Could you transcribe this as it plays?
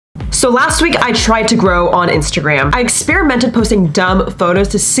So last week I tried to grow on Instagram. I experimented posting dumb photos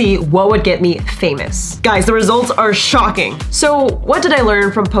to see what would get me famous. Guys, the results are shocking. So what did I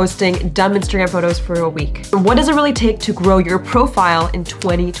learn from posting dumb Instagram photos for a week? What does it really take to grow your profile in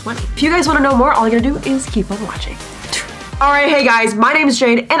 2020? If you guys want to know more, all you gotta do is keep on watching. Alright, hey guys, my name is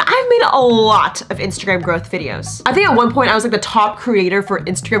Jade, and I've made a lot of Instagram growth videos. I think at one point I was like the top creator for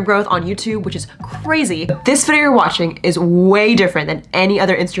Instagram growth on YouTube, which is crazy. But this video you're watching is way different than any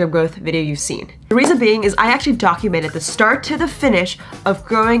other Instagram growth video you've seen. The reason being is I actually documented the start to the finish of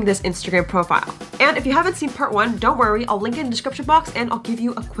growing this Instagram profile. And if you haven't seen part 1, don't worry, I'll link it in the description box and I'll give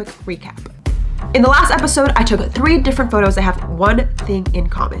you a quick recap. In the last episode, I took 3 different photos that have one thing in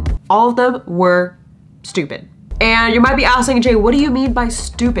common. All of them were stupid. And you might be asking, Jay, what do you mean by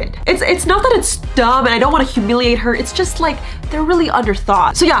stupid? It's not that it's dumb and I don't want to humiliate her. It's just like, they're really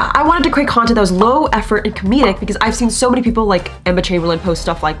underthought. So yeah, I wanted to create content that was low effort and comedic because I've seen so many people like Emma Chamberlain post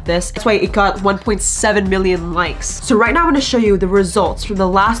stuff like this. That's why it got 1.7 million likes. So right now I'm gonna show you the results from the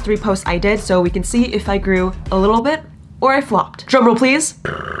last 3 posts I did so we can see if I grew a little bit or I flopped. Drumroll please.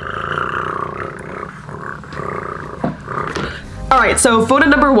 All right, so photo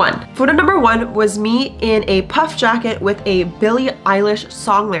number 1. Photo number 1 was me in a puff jacket with a Billie Eilish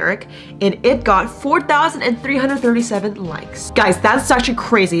song lyric, and it got 4,337 likes. Guys, that's actually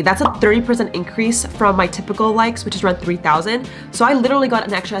crazy. That's a 30% increase from my typical likes, which is around 3,000. So I literally got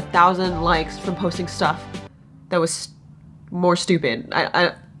an extra 1,000 likes from posting stuff that was more stupid.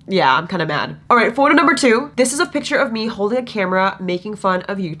 Yeah, I'm kind of mad. All right, photo number 2. This is a picture of me holding a camera, making fun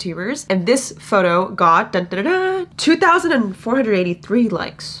of YouTubers. And this photo got 2,483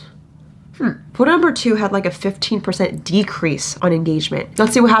 likes. Photo number 2 had like a 15% decrease on engagement.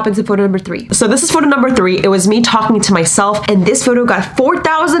 Let's see what happens in photo number 3. So this is photo number 3. It was me talking to myself, and this photo got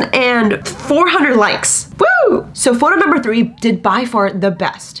 4,400 likes. Woo! So photo number 3 did by far the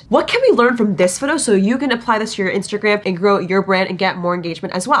best. What can we learn from this photo so you can apply this to your Instagram and grow your brand and get more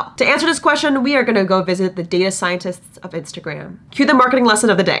engagement as well? To answer this question, we are gonna go visit the data scientists of Instagram. Cue the marketing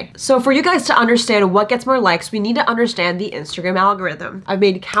lesson of the day. So for you guys to understand what gets more likes, we need to understand the Instagram algorithm. I've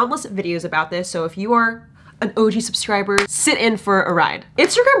made countless videos about this, so if you are an OG subscriber, sit in for a ride.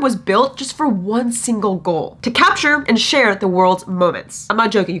 Instagram was built just for one single goal: to capture and share the world's moments. I'm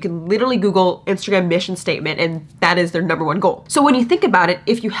not joking, you can literally Google Instagram mission statement and that is their #1 goal. So when you think about it,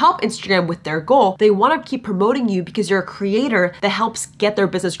 if you help Instagram with their goal, they want to keep promoting you because you're a creator that helps get their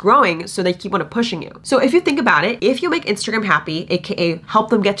business growing, so they keep on pushing you. So if you think about it, if you make Instagram happy, aka help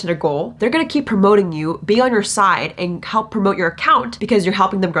them get to their goal, they're gonna keep promoting you, be on your side, and help promote your account because you're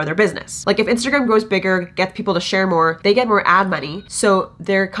helping them grow their business. Like if Instagram grows bigger, gets people to share more, they get more ad money, so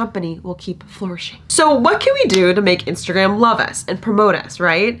their company will keep flourishing. So what can we do to make Instagram love us and promote us,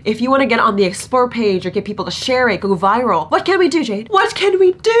 right? If you want to get on the explore page or get people to share it, go viral, what can we do, Jade? What can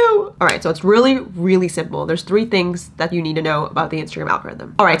we do? All right, so it's really, really simple. There's 3 things that you need to know about the Instagram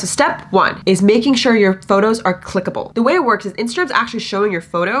algorithm. All right, so step 1 is making sure your photos are clickable. The way it works is Instagram's actually showing your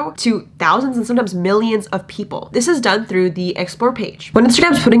photo to thousands and sometimes millions of people. This is done through the explore page. When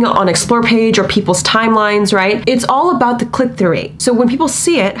Instagram's putting it on explore page or people's timelines, right? It's all about the click-through rate. So when people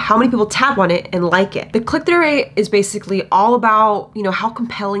see it, how many people tap on it and like it? The click-through rate is basically all about, you know, how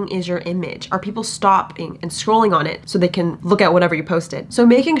compelling is your image? Are people stopping and scrolling on it so they can look at whatever you posted? So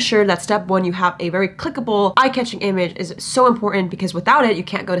making sure that step 1, you have a very clickable, eye-catching image is so important because without it, you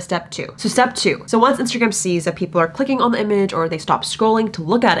can't go to step 2. So step 2. So once Instagram sees that people are clicking on the image or they stop scrolling to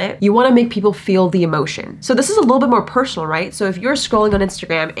look at it, you want to make people feel the emotion. So this is a little bit more personal, right? So if you're scrolling on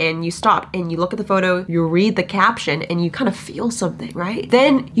Instagram and you stop and you look at the photo, you read the caption and you kind of feel something, right?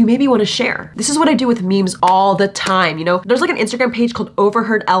 Then you maybe want to share. This is what I do with memes all the time. You know, there's like an Instagram page called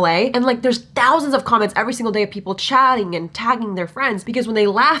Overheard LA, and like there's thousands of comments every single day of people chatting and tagging their friends because when they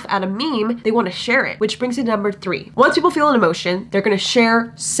laugh at a meme, they want to share it, which brings me to number 3. Once people feel an emotion, they're going to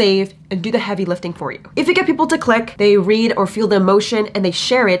share, save, and do the heavy lifting for you. If you get people to click, they read or feel the emotion and they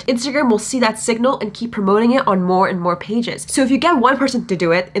share it, Instagram will see that signal and keep promoting it on more and more pages. So if you get one person to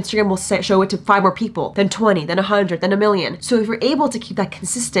do it, Instagram will show it to 5 more people, then 20, then 100, then 1,000,000. So if you're able to keep that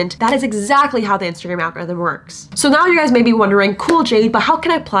consistent, that is exactly how the Instagram algorithm works. So now you guys may be wondering, cool Jade, but how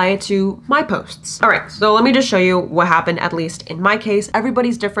can I apply it to my posts? All right, so let me just show you what happened, at least in my case.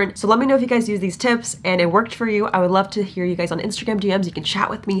 Everybody's different. So let me know if you guys use these tips and it worked for you. I would love to hear you guys on Instagram DMs. You can chat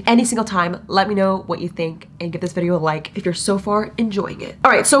with me any single the time. Let me know what you think and give this video a like if you're so far enjoying it.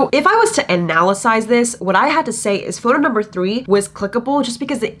 All right, so if I was to analyze this, what I had to say is photo number 3 was clickable just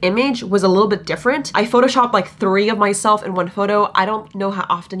because the image was a little bit different. I photoshopped like 3 of myself in one photo. I don't know how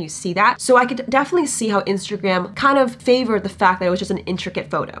often you see that. So I could definitely see how Instagram kind of favored the fact that it was just an intricate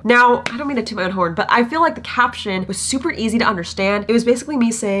photo. Now, I don't mean to toot my own horn, but I feel like the caption was super easy to understand. It was basically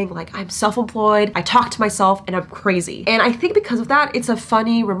me saying like, I'm self-employed, I talk to myself, and I'm crazy. And I think because of that, it's a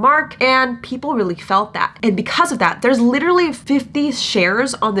funny remark and people really felt that. And because of that, there's literally 50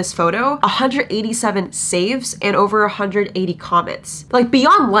 shares on this photo, 187 saves, and over 180 comments. Like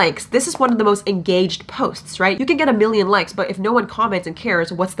beyond likes, this is one of the most engaged posts, right? You can get 1 million likes, but if no one comments and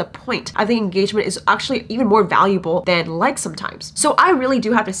cares, what's the point? I think engagement is actually even more valuable than likes sometimes. So I really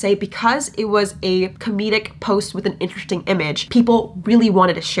do have to say, because it was a comedic post with an interesting image, people really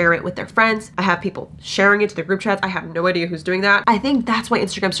wanted to share it with their friends. I have people sharing it to their group chats. I have no idea who's doing that. I think that's why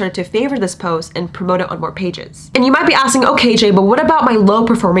Instagram started to favor this post and promote it on more pages. And you might be asking, okay, Jay, but what about my low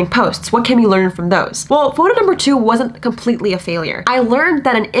performing posts? What can we learn from those? Well, photo number 2 wasn't completely a failure. I learned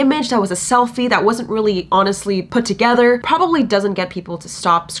that an image that was a selfie that wasn't really honestly put together probably doesn't get people to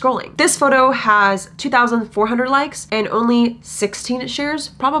stop scrolling. This photo has 2,400 likes and only 16 shares,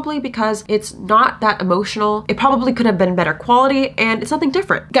 probably because it's not that emotional. It probably could have been better quality and it's something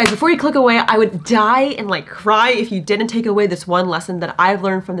different. Guys, before you click away, I would die and like cry if you didn't take away this one lesson that I've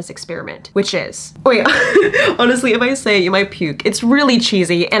learned from this experiment, which is, wait, honestly, if I say it, you might puke. It's really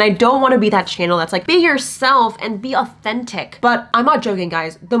cheesy and I don't want to be that channel that's like, be yourself and be authentic. But I'm not joking,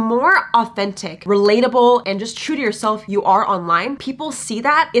 guys. The more authentic, relatable, and just true to yourself you are online, people see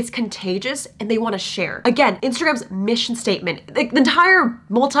that, it's contagious, and they want to share. Again, Instagram's mission statement, the entire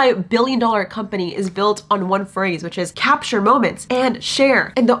multi-billion-dollar company is built on one phrase, which is capture moments and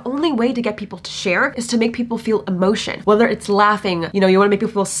share. And the only way to get people to share is to make people feel emotion. Whether it's laughing, you want to make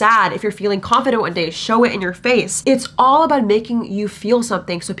people feel sad. If you're feeling confident one day, show it in your face. It's all about making you feel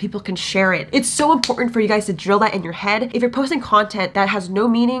something so people can share it. It's so important for you guys to drill that in your head. If you're posting content that has no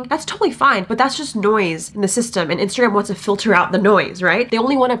meaning, that's totally fine, but that's just noise in the system, and Instagram wants to filter out the noise, right? They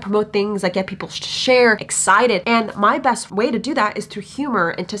only want to promote things that get people to share, excited, and my best way to do that is through humor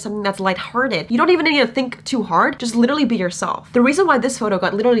and to something that's lighthearted. You don't even need to think too hard, just literally be yourself. The reason why this photo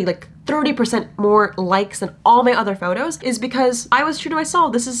got literally like 30% more likes than all my other photos is because I was true to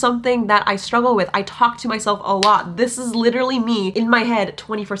myself. This is something that I struggle with. I talk to myself a lot. This is literally me in my head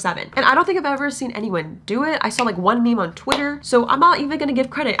 24/7. And I don't think I've ever seen anyone do it. I saw like one meme on Twitter, so I'm not even gonna give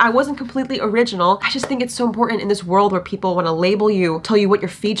credit. I wasn't completely original. I just think it's so important in this world where people want to label you, tell you what your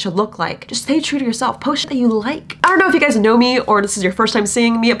feed should look like. Just stay true to yourself. Post shit that you like. I don't know if you guys know me or this is your first time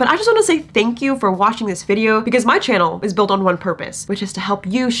seeing me, but I just want to say thank you for watching this video because my channel is built on one purpose, which is to help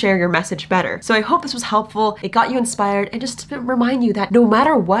you share your message better. So I hope this was helpful. It got you inspired and just to remind you that no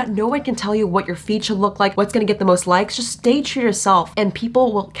matter what, no one can tell you what your feed should look like, what's gonna get the most likes. Just stay true to yourself and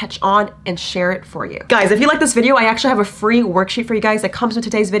people will catch on and share it for you. Guys, if you like this video, I actually have a free worksheet for you guys that comes with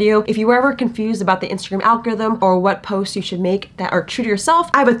today's video. If you were ever confused about the Instagram algorithm or what posts you should make that are true to yourself,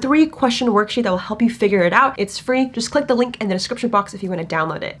 I have a 3-question worksheet that will help you figure it out. It's free. Just click the link in the description box if you want to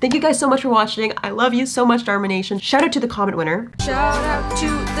download it. Thank you guys so much for watching. I love you so much, Dharma Nation. Shout out to the comment winner. Shout out to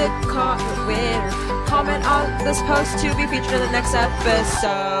the comment winner. Comment on this post to be featured in the next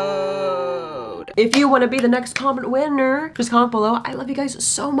episode. If you want to be the next comment winner, just comment below. I love you guys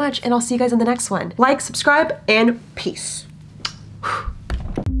so much and I'll see you guys in the next one. Like, subscribe, and peace.